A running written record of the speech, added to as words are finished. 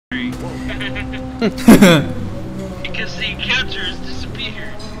Because the encounter has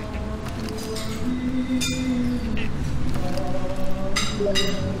disappeared.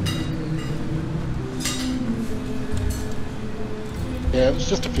 Yeah, it was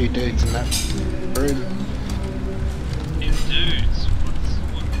just a few dudes in that room. Few dudes?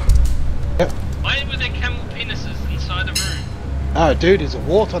 What? Yep. Why were there camel penises inside the room? Oh, dude, there's a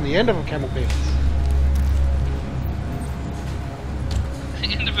wart on the end of a camel penis.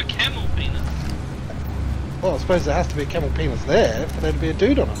 The end of a camel penis? Well, I suppose there has to be a camel penis there for there to be a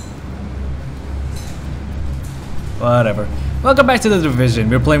dude on it. Whatever. Welcome back to The Division.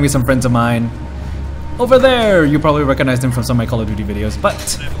 We're playing with some friends of mine. Over there! You probably recognize them from some of my Call of Duty videos.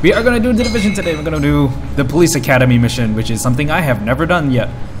 But we are gonna do The Division today. We're gonna do the Police Academy mission, which is something I have never done yet.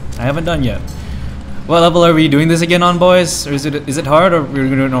 I haven't done yet. What level are we doing this again on, boys? Or is it hard, or we're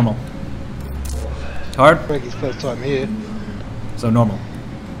gonna do it normal? Hard? Frankie's first time here. So normal.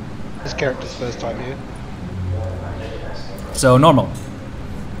 His character's first time here. So normal.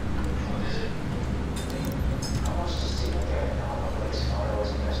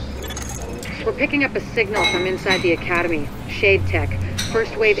 We're picking up a signal from inside the academy. Shade Tech.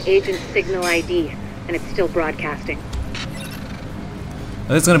 First wave agent signal ID. And it's still broadcasting.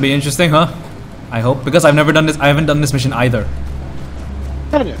 This is gonna be interesting, huh? I hope. Because I've never done this. I haven't done this mission either.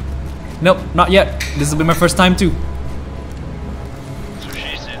 Haven't you? Nope, not yet. This will be my first time too. That's what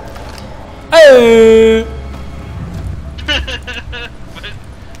she said. Hey!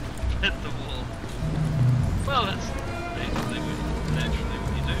 But the wall. Well, that's basically naturally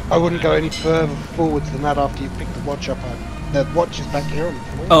what you do. I wouldn't go any further forwards than that after you pick the watch up. The watch is back here on the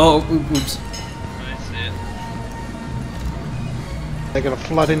floor. Oh, oops. I see it. They're gonna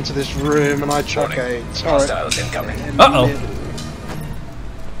flood into this room and I chuck a turret. Uh-oh.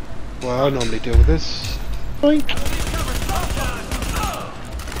 Well, I normally deal with this. Boink.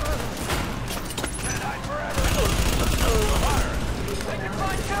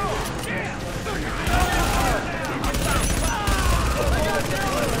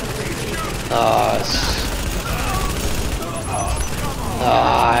 Nice.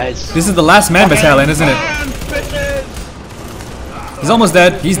 Nice. This is the last man battalion, isn't it? He's almost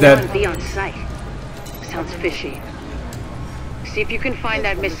dead. He's dead. Be on site. Sounds fishy. See if you can find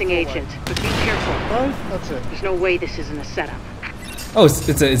that missing agent, but be careful. Oh, that's it. There's no way this isn't a setup. Oh,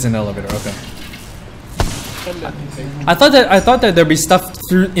 it's an elevator. Okay. I thought that there'd be stuff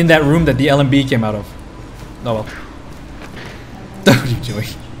through in that room that the LMB came out of. Oh well. What are you doing?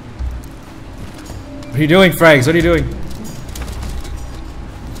 What are you doing, Frags? What are you doing?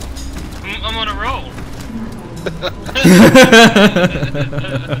 I'm on a roll.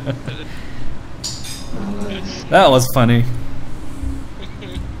 That was funny.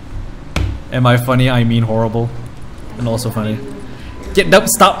 Am I funny? I mean horrible. And also funny.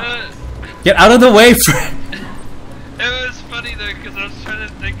 Stop! Get out of the way, Frag! It was funny though, because I was trying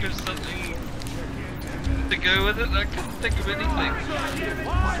to think of something to go with it, and I couldn't think of anything.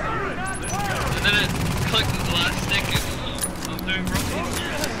 And then it clicked at the last second, and I'm doing wrong here.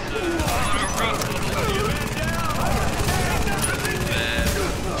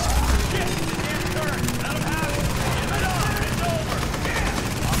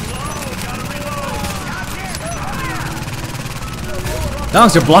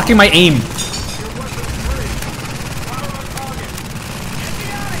 Donks, you're blocking my aim.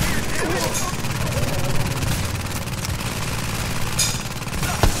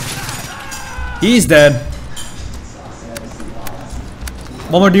 He's dead.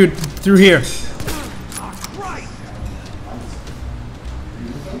 One more dude through here.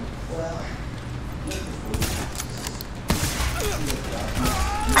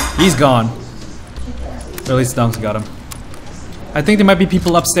 He's gone. Or at least Donks got him. I think there might be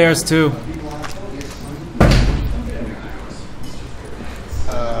people upstairs too.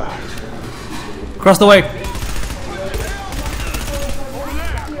 Across the way.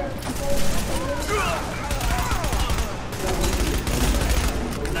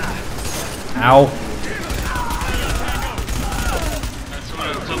 Ow. That's one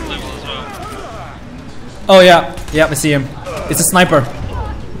at the top level as well. Oh yeah, yeah, I see him. It's a sniper.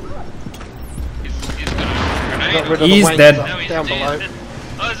 He's got a grenade. Got rid of the He's wankers dead. up No, he's down dead. below.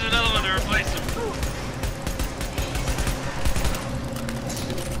 Oh, there's another one to replace him.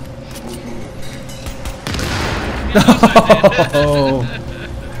 Oh.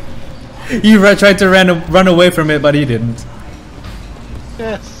 You tried to run away from it, but he didn't.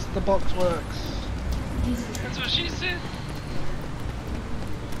 Yes, the box works. That's what she said.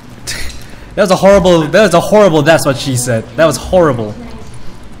 That was a horrible. That's what she said. That was horrible.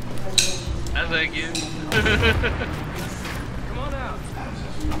 As I give. Come on out.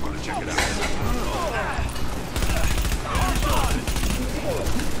 I'm gonna check it out.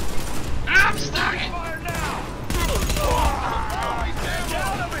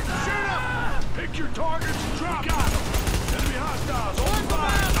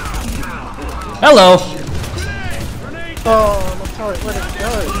 Hello. Oh, my turret, where'd it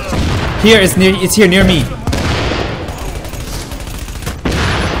go? Here, it's here near me.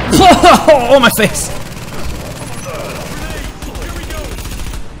 Oh, my face.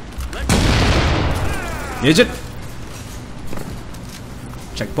 Idiot.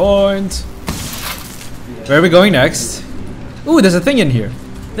 Checkpoint. Where are we going next? Ooh, there's a thing in here.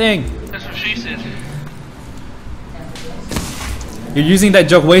 Thing. That's what she said. You're using that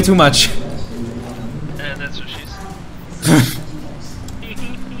joke way too much. Yeah, that's what she said.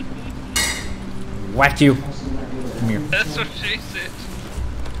 Whack you. Come here. That's what she said.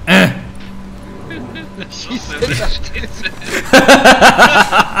 That's She also said what that. she said.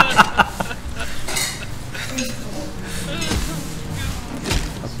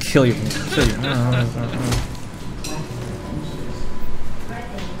 I'll kill you. Kill you.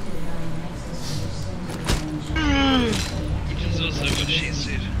 Which is also what she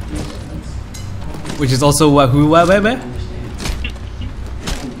said. Which is also what? Who? What? Where?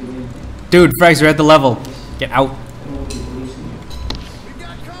 Dude, Frags, you're at the level. Get out.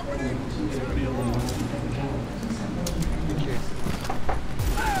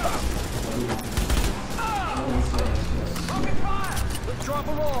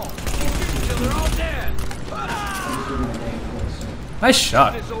 Nice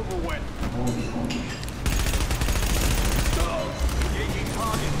shot.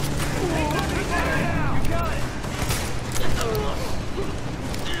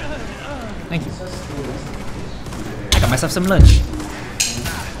 Thank you. I got myself some lunch.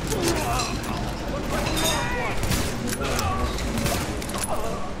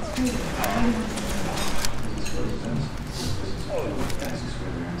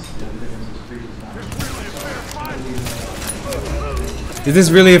 Is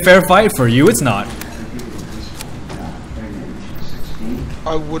this really a fair fight for you? It's not.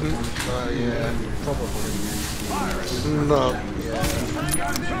 I wouldn't, yeah, probably. No, yeah.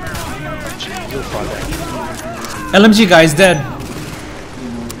 You'll find out. LMG guy's dead.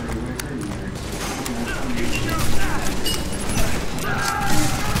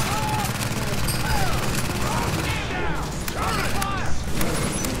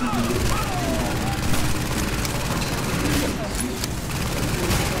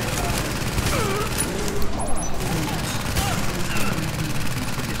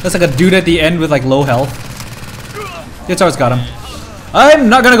 That's like a dude at the end with like low health. Your turret's got him. I'm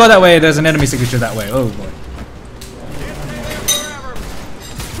not gonna go that way. There's an enemy signature that way. Oh boy.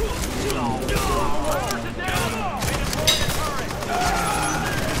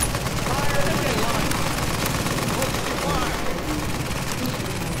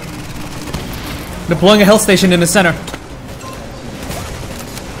 Deploying a health station in the center.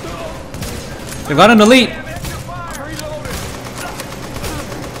 They've got an elite.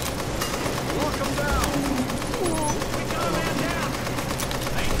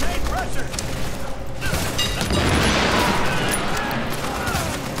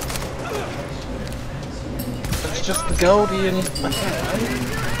 It's just the Guardian.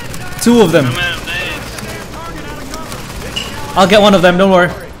 Two of them. I'm out of nades. I'll get one of them, don't worry.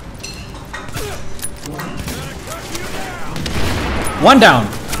 One down.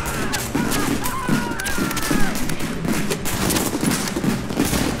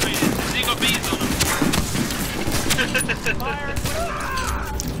 Has he got bees on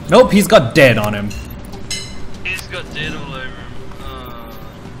him? Nope, he's got dead on him. He's got dead all over him. Oh,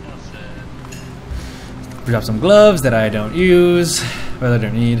 how sad. Drop some gloves that I don't use, but I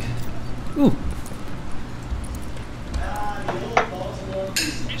don't need. Ooh.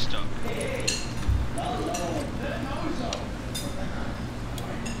 You stop.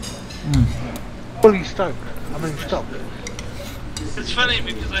 Fully stoked. I mean, stop. It's funny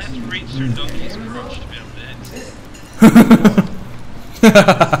because I had to reach through Donkey's crotch to be able to hit.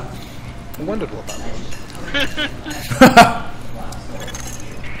 I wondered what that was.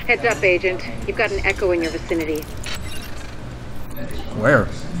 Heads up, Agent. You've got an echo in your vicinity. Where?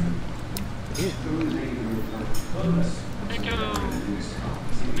 Echo.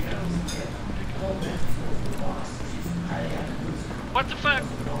 What the fuck?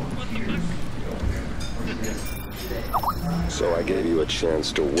 What the fuck? So I gave you a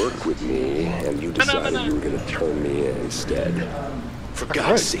chance to work with me, and you decided you were gonna turn me in instead. For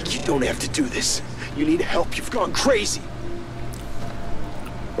God's sake, you don't have to do this. You need help. You've gone crazy.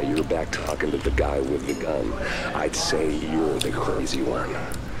 Now you're back talking to the guy with the gun. I'd say you're the crazy one.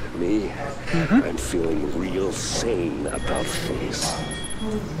 Me, I'm feeling real sane about things.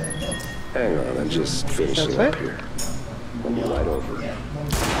 Hang on, I'm just finishing up here. I'll be right over.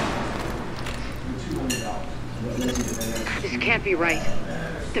 This can't be right.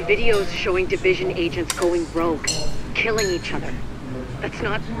 The videos showing Division agents going rogue, killing each other. That's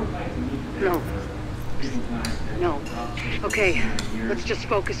not... No. No. Okay, let's just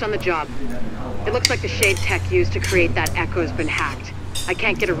focus on the job. It looks like the shade tech used to create that echo's been hacked. I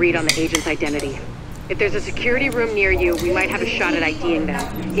can't get a read on the agent's identity. If there's a security room near you, we might have a shot at IDing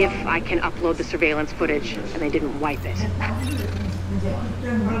them, if I can upload the surveillance footage and they didn't wipe it.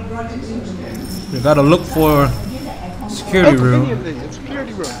 We gotta look for security room. It's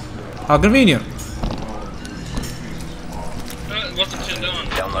security room. How convenient. What's it turned on?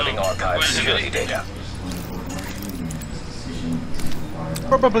 Downloading archive security data.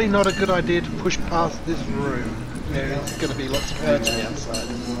 Probably not a good idea to push past this room. There's going to be lots of hurting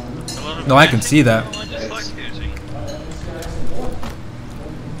outside. No, I can see that. I just like hurting.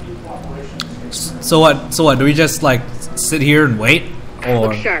 So what? Do we just like sit here and wait, or?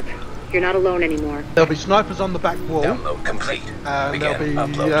 Look sharp. You're not alone anymore. There'll be snipers on the back wall. Download complete. And Begin there'll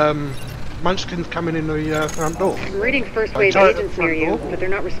be upload. munchkins coming in the front door. I'm reading first wave Sorry, agents front near you, door. but they're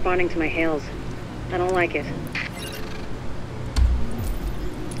not responding to my hails. I don't like it.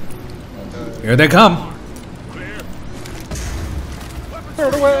 Here they come.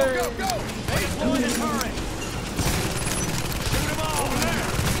 Turn away!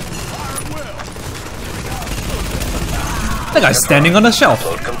 The guy's standing on a shelf.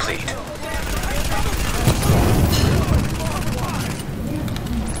 Upload complete.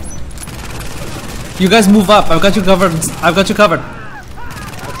 You guys move up. I've got you covered. I've got you covered.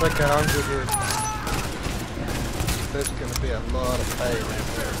 That's okay, I'm good here. There's going to be a lot of pain.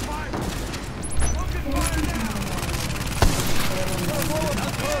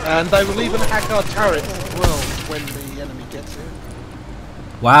 And they will even hack our turrets as well when the enemy gets here.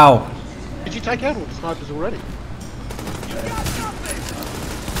 Wow. Did you take out all the snipers already?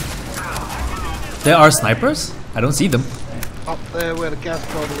 There are snipers? I don't see them. Up there where the gas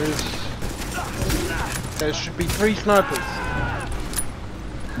bottle is. There should be 3 snipers.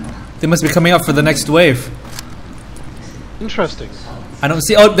 They must be coming up for the next wave. Interesting. I don't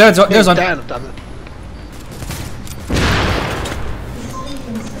see. Oh, there's one. Dan have done it.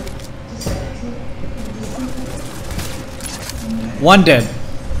 One dead.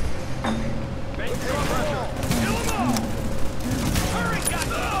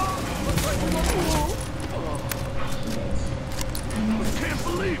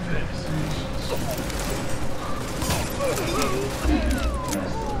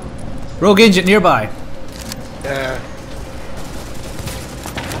 Rogue agent nearby. Yeah.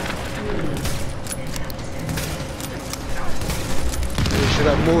 We should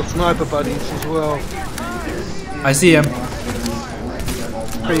have more sniper buddies as well. I see him.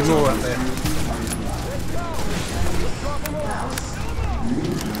 3 more up there.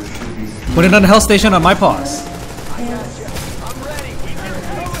 Put it on the hell station on my paws.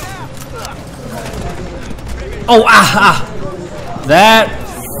 Oh, ah. That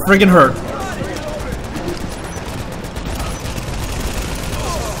friggin' hurt.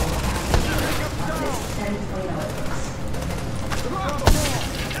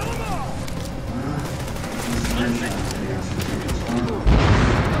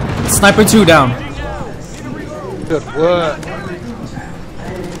 Sniper 2 down. Good work.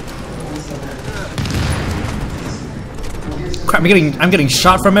 Crap, I'm getting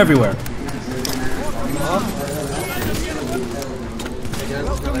shot from everywhere.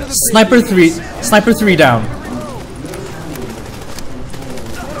 Sniper 3 down.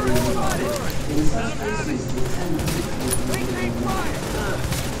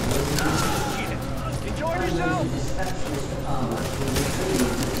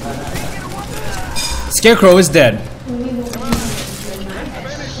 Scarecrow is dead.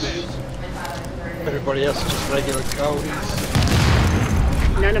 Everybody else is just regular goldies.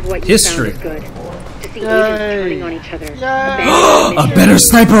 None of what you History. found is good. To see Yay. agents turning on each other. Yay. abandoning A mission. better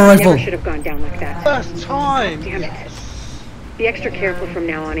sniper rifle. Never should have gone down like that. First time! Damn it. Be extra careful from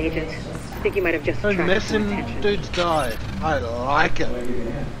now on, Agent. I think you might have just No attracted some messing attention. dudes died. I like it.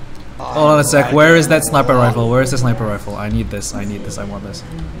 Hold on a sec. Where is that sniper rifle? Where is the sniper rifle? I need this. I need this. I want this.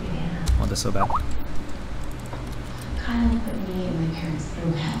 I want this so bad. Kyle put me and my parents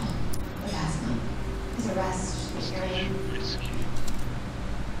through hell with asthma. His arrest, the hearing.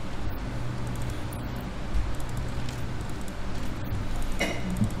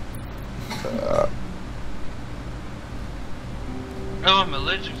 Oh, I'm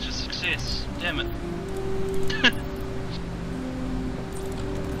allergic to success. Damn it.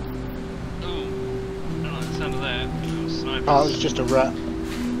 Ooh. I don't like the sound of that. Oh, snipers. Oh, it's just a rat.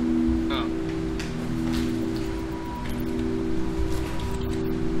 Oh.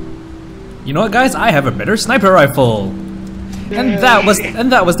 You know what, guys? I have a better sniper rifle. And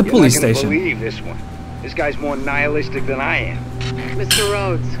that was the police You're not gonna station. believe this one. This guy's more nihilistic than I am. Mr.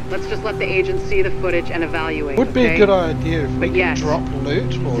 Rhodes, let's just let the agents see the footage and evaluate. Would be okay? a good idea if we But could yes, drop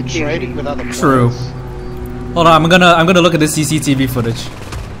loot or it's a trade duty. it with other players. True. Hold on, I'm gonna look at the CCTV footage.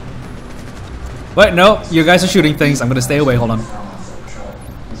 Wait, no, you guys are shooting things. I'm gonna stay away. Hold on.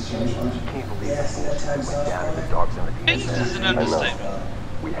 Things is an understatement.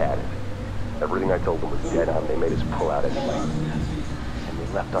 We had it. Everything I told them was dead on. They made us pull out anyway. And we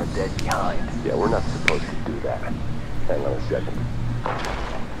left our dead behind. Yeah, we're not supposed to do that. Hang on a second.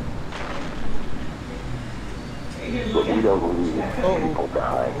 But we don't leave people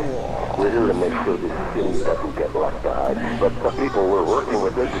behind. We're here to make sure this city doesn't get left behind. But the people we're working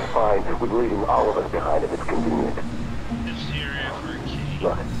with, they're just fine with leaving all of us behind if it's convenient. This area for a key.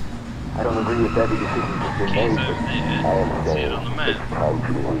 Look, I don't agree with every decision that's been made, but I am saying it's time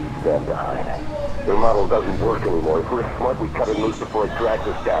to leave them behind. Their model doesn't work anymore. If we're smart, we cut it loose before it drags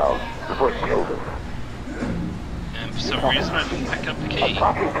us down, before it kills us. And for some reason I didn't pick up the key. I'm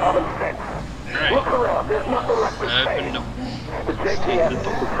talking common sense. Right. Look around, there's nothing left to say. No. The JPS is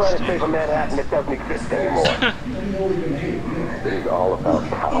trying to save a Manhattan that doesn't exist anymore. It is all about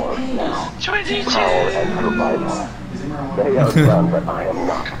power now. 22! Power and survival. They are done, but I am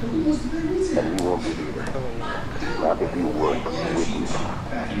not. And you won't be either. Not if you work with me.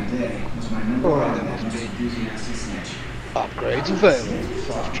 Alright, there must be upgrades available.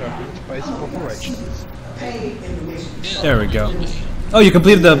 Fast track into basic operations. There we go. Oh, you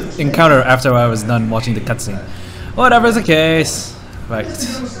completed the encounter after I was done watching the cutscene. Whatever's the case. Right.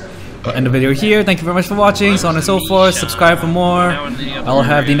 I'll end the video here. Thank you very much for watching, so on and so forth. Subscribe for more. I'll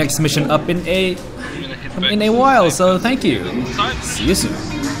have the next mission up in a while, so thank you. See you soon.